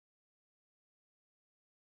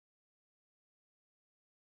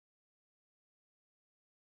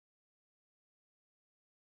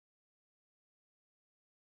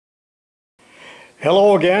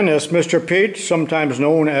Hello again, it's Mr. Pete, sometimes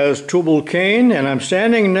known as Tubalcain, and I'm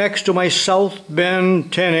standing next to my South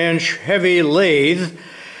Bend 10-inch heavy lathe,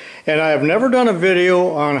 and I have never done a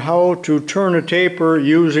video on how to turn a taper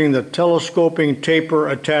using the telescoping taper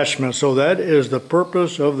attachment, so that is the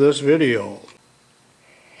purpose of this video.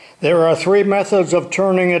 There are three methods of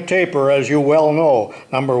turning a taper, as you well know.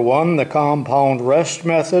 Number one, the compound rest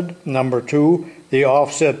method. Number two, the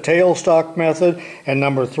offset tailstock method. And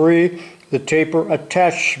number three, the taper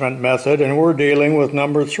attachment method, and we're dealing with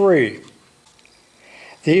number three.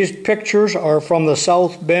 These pictures are from the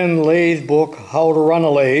South Bend lathe book, How to Run a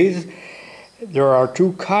Lathe. There are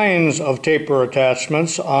two kinds of taper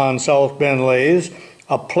attachments on South Bend lathes.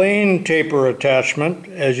 A plain taper attachment,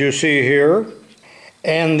 as you see here,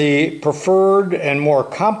 and the preferred and more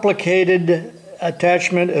complicated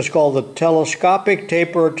attachment is called the telescopic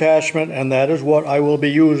taper attachment, and that is what I will be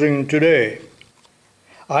using today.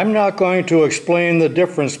 I'm not going to explain the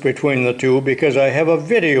difference between the two because I have a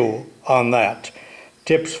video on that.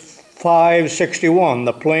 Tips 561,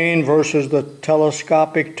 the plain versus the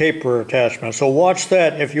telescopic taper attachment. So watch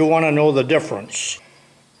that if you want to know the difference.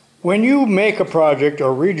 When you make a project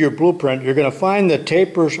or read your blueprint, you're going to find that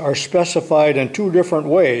tapers are specified in two different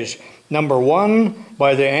ways. Number one,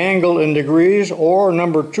 by the angle in degrees, or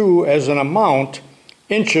number two, as an amount,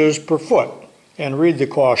 inches per foot. And read the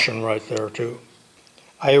caution right there too.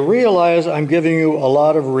 I realize I'm giving you a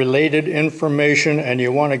lot of related information and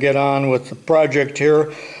you want to get on with the project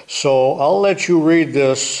here, so I'll let you read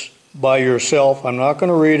this by yourself. I'm not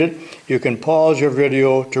going to read it. You can pause your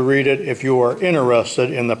video to read it if you are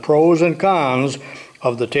interested in the pros and cons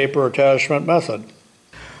of the taper attachment method.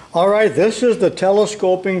 Alright, this is the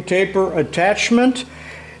telescoping taper attachment.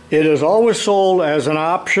 It is always sold as an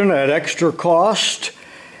option at extra cost.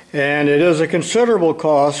 And it is a considerable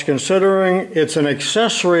cost considering it's an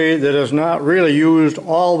accessory that is not really used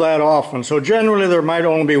all that often. So generally there might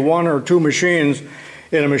only be one or two machines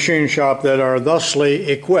in a machine shop that are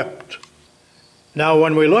thusly equipped. Now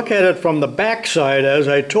when we look at it from the back side, as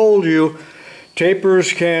I told you,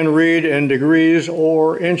 tapers can read in degrees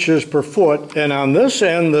or inches per foot, and on this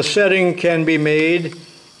end the setting can be made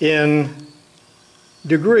in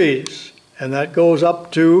degrees, and that goes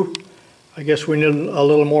up to, I guess we need a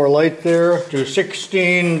little more light there, to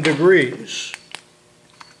 16 degrees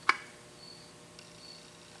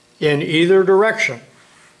in either direction.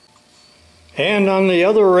 And on the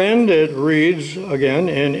other end it reads again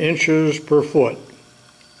in inches per foot.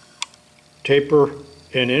 Taper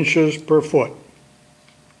in inches per foot.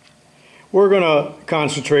 We're going to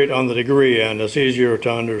concentrate on the degree end, it's easier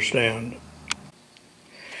to understand.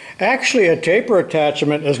 Actually, a taper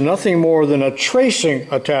attachment is nothing more than a tracing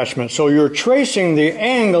attachment. So you're tracing the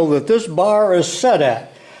angle that this bar is set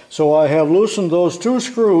at. So I have loosened those two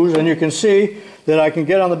screws and you can see that I can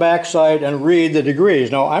get on the back side and read the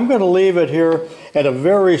degrees. Now I'm going to leave it here at a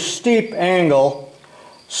very steep angle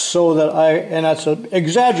so that and that's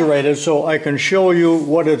exaggerated so I can show you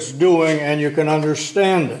what it's doing and you can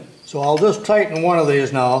understand it. So I'll just tighten one of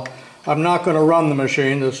these now. I'm not going to run the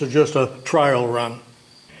machine, this is just a trial run.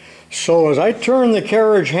 So as I turn the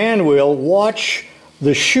carriage hand wheel, watch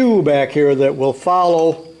the shoe back here that will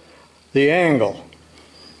follow the angle.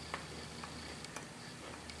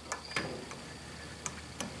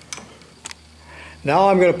 Now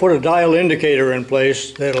I'm going to put a dial indicator in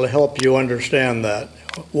place that'll help you understand that.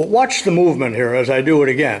 Watch the movement here as I do it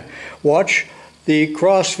again. Watch the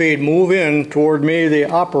crossfeed move in toward me, the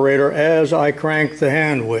operator, as I crank the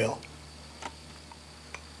hand wheel.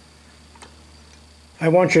 I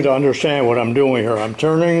want you to understand what I'm doing here. I'm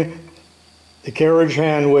turning the carriage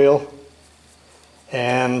hand wheel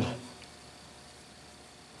and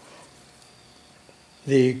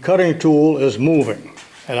the cutting tool is moving.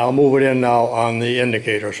 And I'll move it in now on the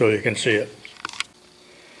indicator so you can see it.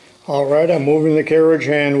 Alright, I'm moving the carriage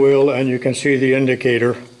hand wheel and you can see the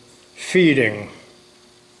indicator feeding.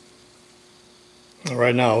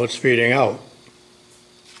 Right now it's feeding out.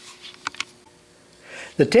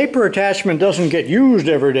 The taper attachment doesn't get used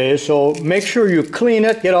every day, so make sure you clean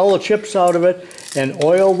it, get all the chips out of it, and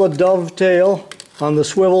oil the dovetail on the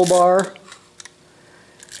swivel bar.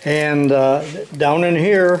 And down in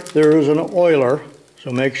here there is an oiler,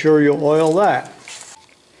 so make sure you oil that.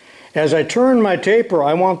 As I turn my taper,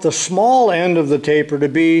 I want the small end of the taper to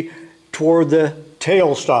be toward the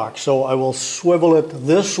tailstock, so I will swivel it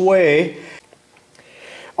this way.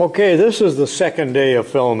 Okay, this is the second day of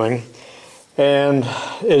filming. And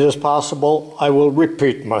it is possible I will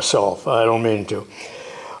repeat myself. I don't mean to.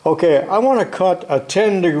 Okay, I want to cut a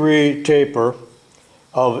 10-degree taper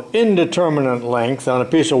of indeterminate length on a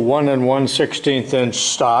piece of 1 1/16 inch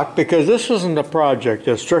stock, because this isn't a project,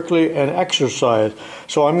 it's strictly an exercise.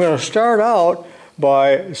 So I'm going to start out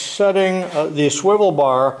by setting the swivel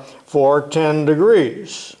bar for 10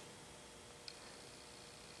 degrees.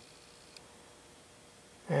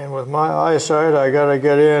 And with my eyesight, I got to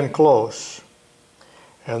get in close.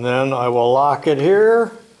 And then I will lock it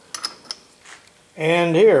here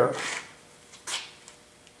and here.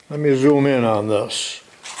 Let me zoom in on this.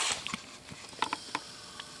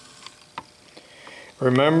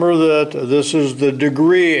 Remember that this is the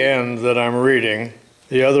degree end that I'm reading.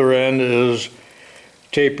 The other end is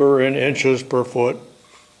taper in inches per foot.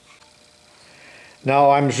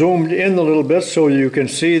 Now I'm zoomed in a little bit so you can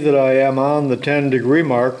see that I am on the 10-degree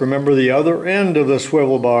mark. Remember, the other end of the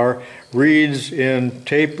swivel bar reads in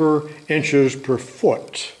taper inches per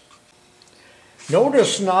foot.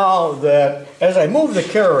 Notice now that as I move the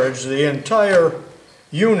carriage, the entire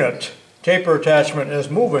unit taper attachment is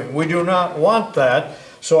moving. We do not want that,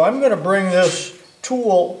 so I'm going to bring this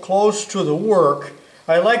tool close to the work.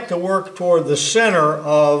 I like to work toward the center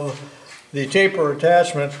of the taper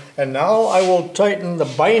attachment, and now I will tighten the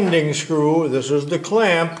binding screw. This is the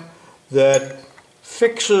clamp that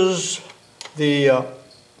fixes the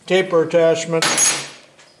taper attachment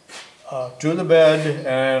to the bed,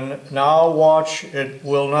 and now watch, it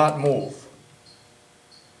will not move.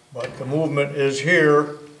 But the movement is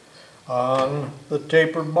here on the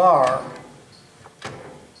tapered bar.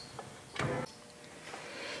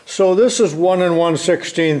 So this is 1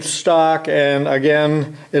 1/16 stock, and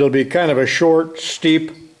again, it'll be kind of a short,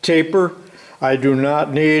 steep taper. I do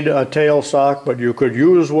not need a tail sock, but you could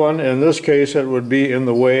use one. In this case, it would be in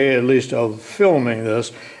the way, at least, of filming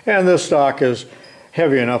this. And this stock is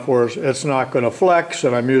heavy enough where it's not going to flex,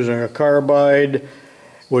 and I'm using a carbide,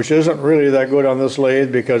 which isn't really that good on this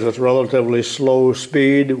lathe because it's relatively slow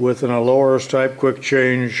speed with an Allura's type quick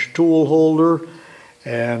change tool holder.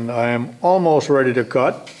 And I am almost ready to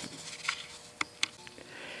cut.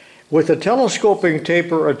 With the telescoping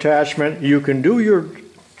taper attachment, you can do your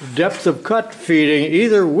depth of cut feeding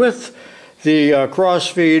either with the cross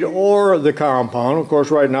feed or the compound. Of course,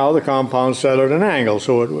 right now the compound's set at an angle,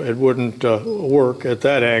 so it wouldn't work at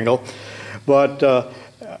that angle. But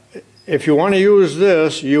if you want to use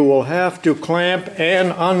this, you will have to clamp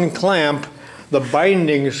and unclamp the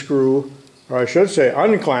binding screw, or I should say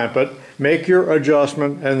unclamp it, make your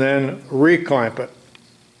adjustment, and then reclamp it.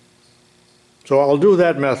 So I'll do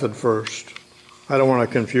that method first. I don't want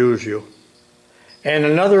to confuse you. And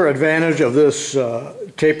another advantage of this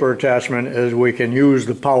taper attachment is we can use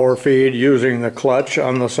the power feed using the clutch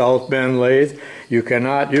on the South Bend lathe. You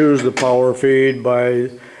cannot use the power feed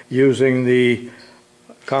by using the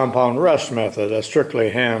compound rest method. That's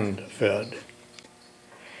strictly hand fed.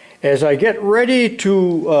 As I get ready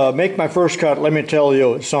to make my first cut, let me tell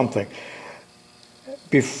you something.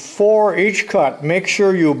 Before each cut, make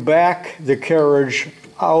sure you back the carriage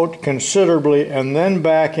out considerably and then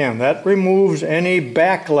back in. That removes any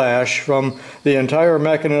backlash from the entire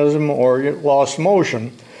mechanism or lost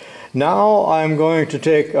motion. Now I'm going to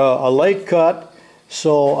take a light cut,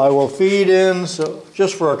 so I will feed in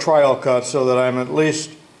just for a trial cut so that I'm at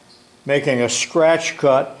least making a scratch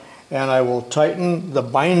cut, and I will tighten the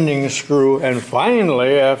binding screw, and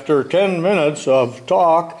finally, after 10 minutes of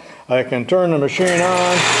talk, I can turn the machine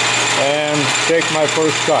on and take my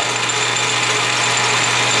first cut.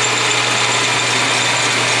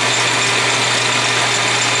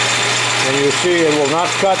 And you see it will not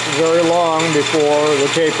cut very long before the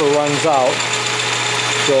taper runs out.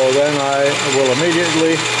 So then I will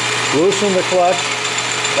immediately loosen the clutch,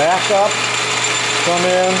 back up, come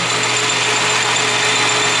in,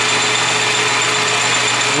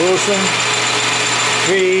 loosen,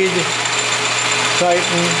 feed,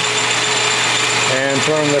 tighten, and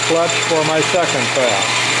turn the clutch for my second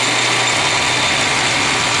pass.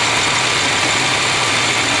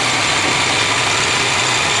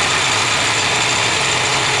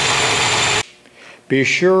 Be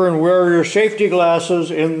sure and wear your safety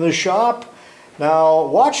glasses in the shop. Now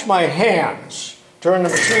watch my hands. Turn the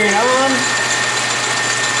machine on,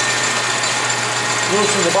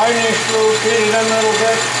 loosen the binding screw, feed it in a little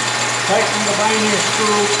bit, tighten the binding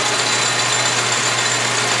screw.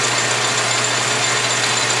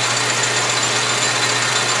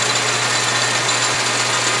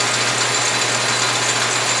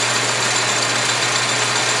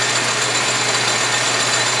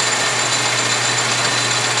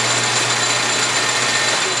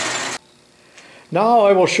 Now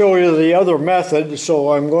I will show you the other method.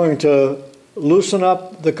 So I'm going to loosen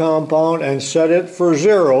up the compound and set it for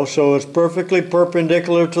 0 so it's perfectly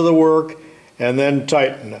perpendicular to the work, and then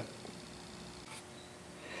tighten it.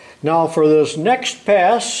 Now for this next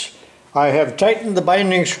pass, I have tightened the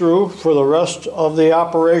binding screw for the rest of the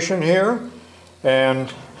operation here,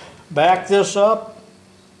 and back this up,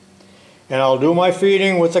 and I'll do my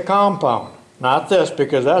feeding with the compound. Not this,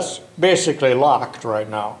 because that's basically locked right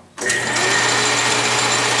now.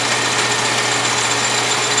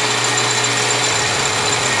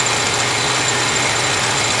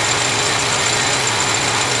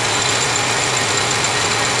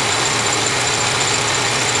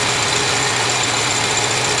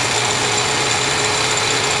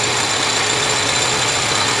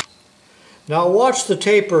 Now watch the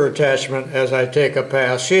taper attachment as I take a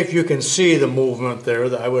pass. See if you can see the movement there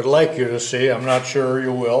that I would like you to see. I'm not sure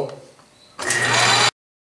you will.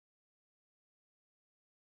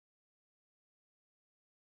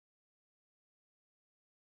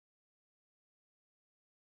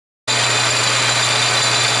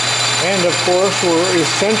 And of course we're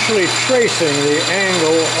essentially tracing the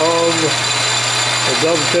angle of the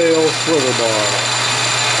dovetail sliver bar.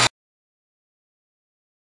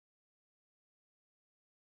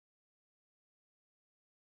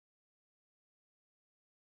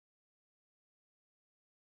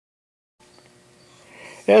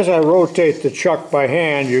 As I rotate the chuck by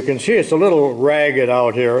hand, you can see it's a little ragged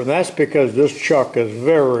out here, and that's because this chuck is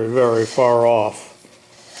very, very far off.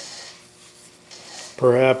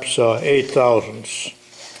 Perhaps 8 thousandths.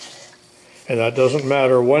 And that doesn't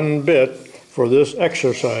matter one bit for this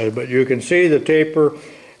exercise, but you can see the taper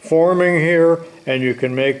forming here, and you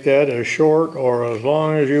can make that as short or as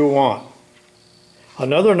long as you want.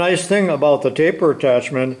 Another nice thing about the taper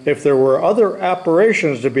attachment, if there were other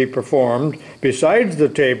operations to be performed besides the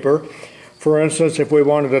taper, for instance, if we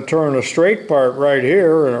wanted to turn a straight part right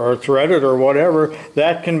here or thread it or whatever,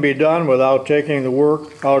 that can be done without taking the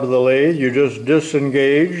work out of the lathe. You just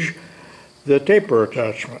disengage the taper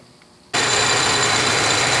attachment.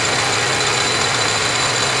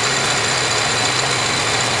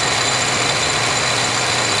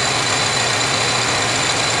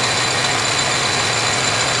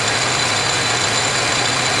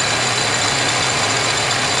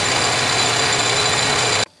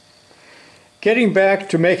 Getting back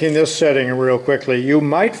to making this setting real quickly, you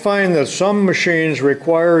might find that some machines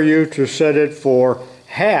require you to set it for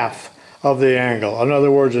half of the angle. In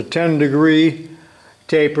other words, a 10-degree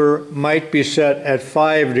taper might be set at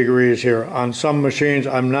 5 degrees here. On some machines,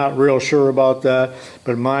 I'm not real sure about that,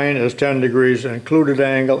 but mine is 10 degrees included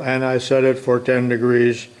angle, and I set it for 10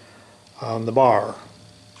 degrees on the bar.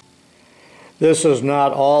 This is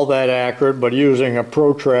not all that accurate, but using a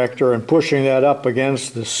protractor and pushing that up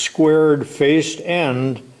against the squared faced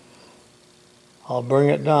end, I'll bring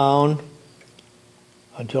it down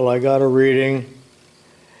until I got a reading.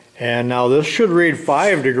 And now this should read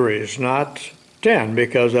 5 degrees, not 10,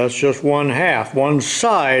 because that's just one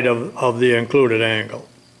side of the included angle.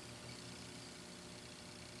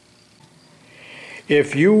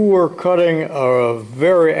 If you were cutting a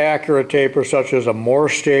very accurate taper, such as a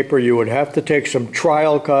Morse taper, you would have to take some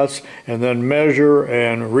trial cuts and then measure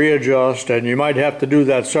and readjust, and you might have to do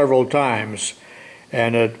that several times.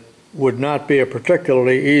 And it would not be a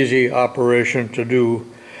particularly easy operation to do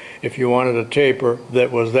if you wanted a taper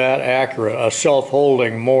that was that accurate, a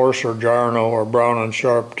self-holding Morse or Jarno or Brown and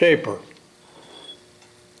Sharp taper.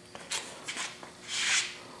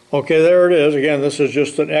 Okay, there it is. Again, this is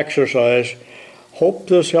just an exercise. Hope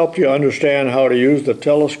this helped you understand how to use the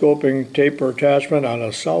telescoping taper attachment on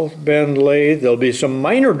a South Bend lathe. There'll be some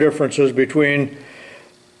minor differences between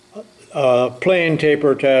plain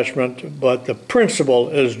taper attachment, but the principle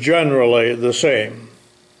is generally the same.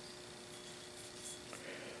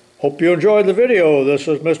 Hope you enjoyed the video. This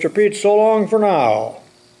is Mr. Pete. So long for now.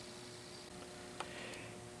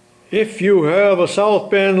 If you have a South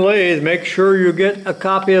Bend lathe, make sure you get a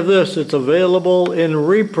copy of this. It's available in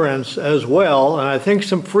reprints as well, and I think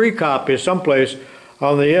some free copies someplace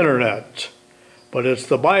on the internet. But it's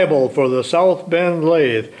the Bible for the South Bend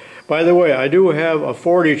lathe. By the way, I do have a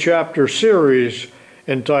 40-chapter series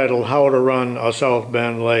entitled How to Run a South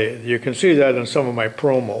Bend Lathe. You can see that in some of my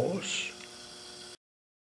promos.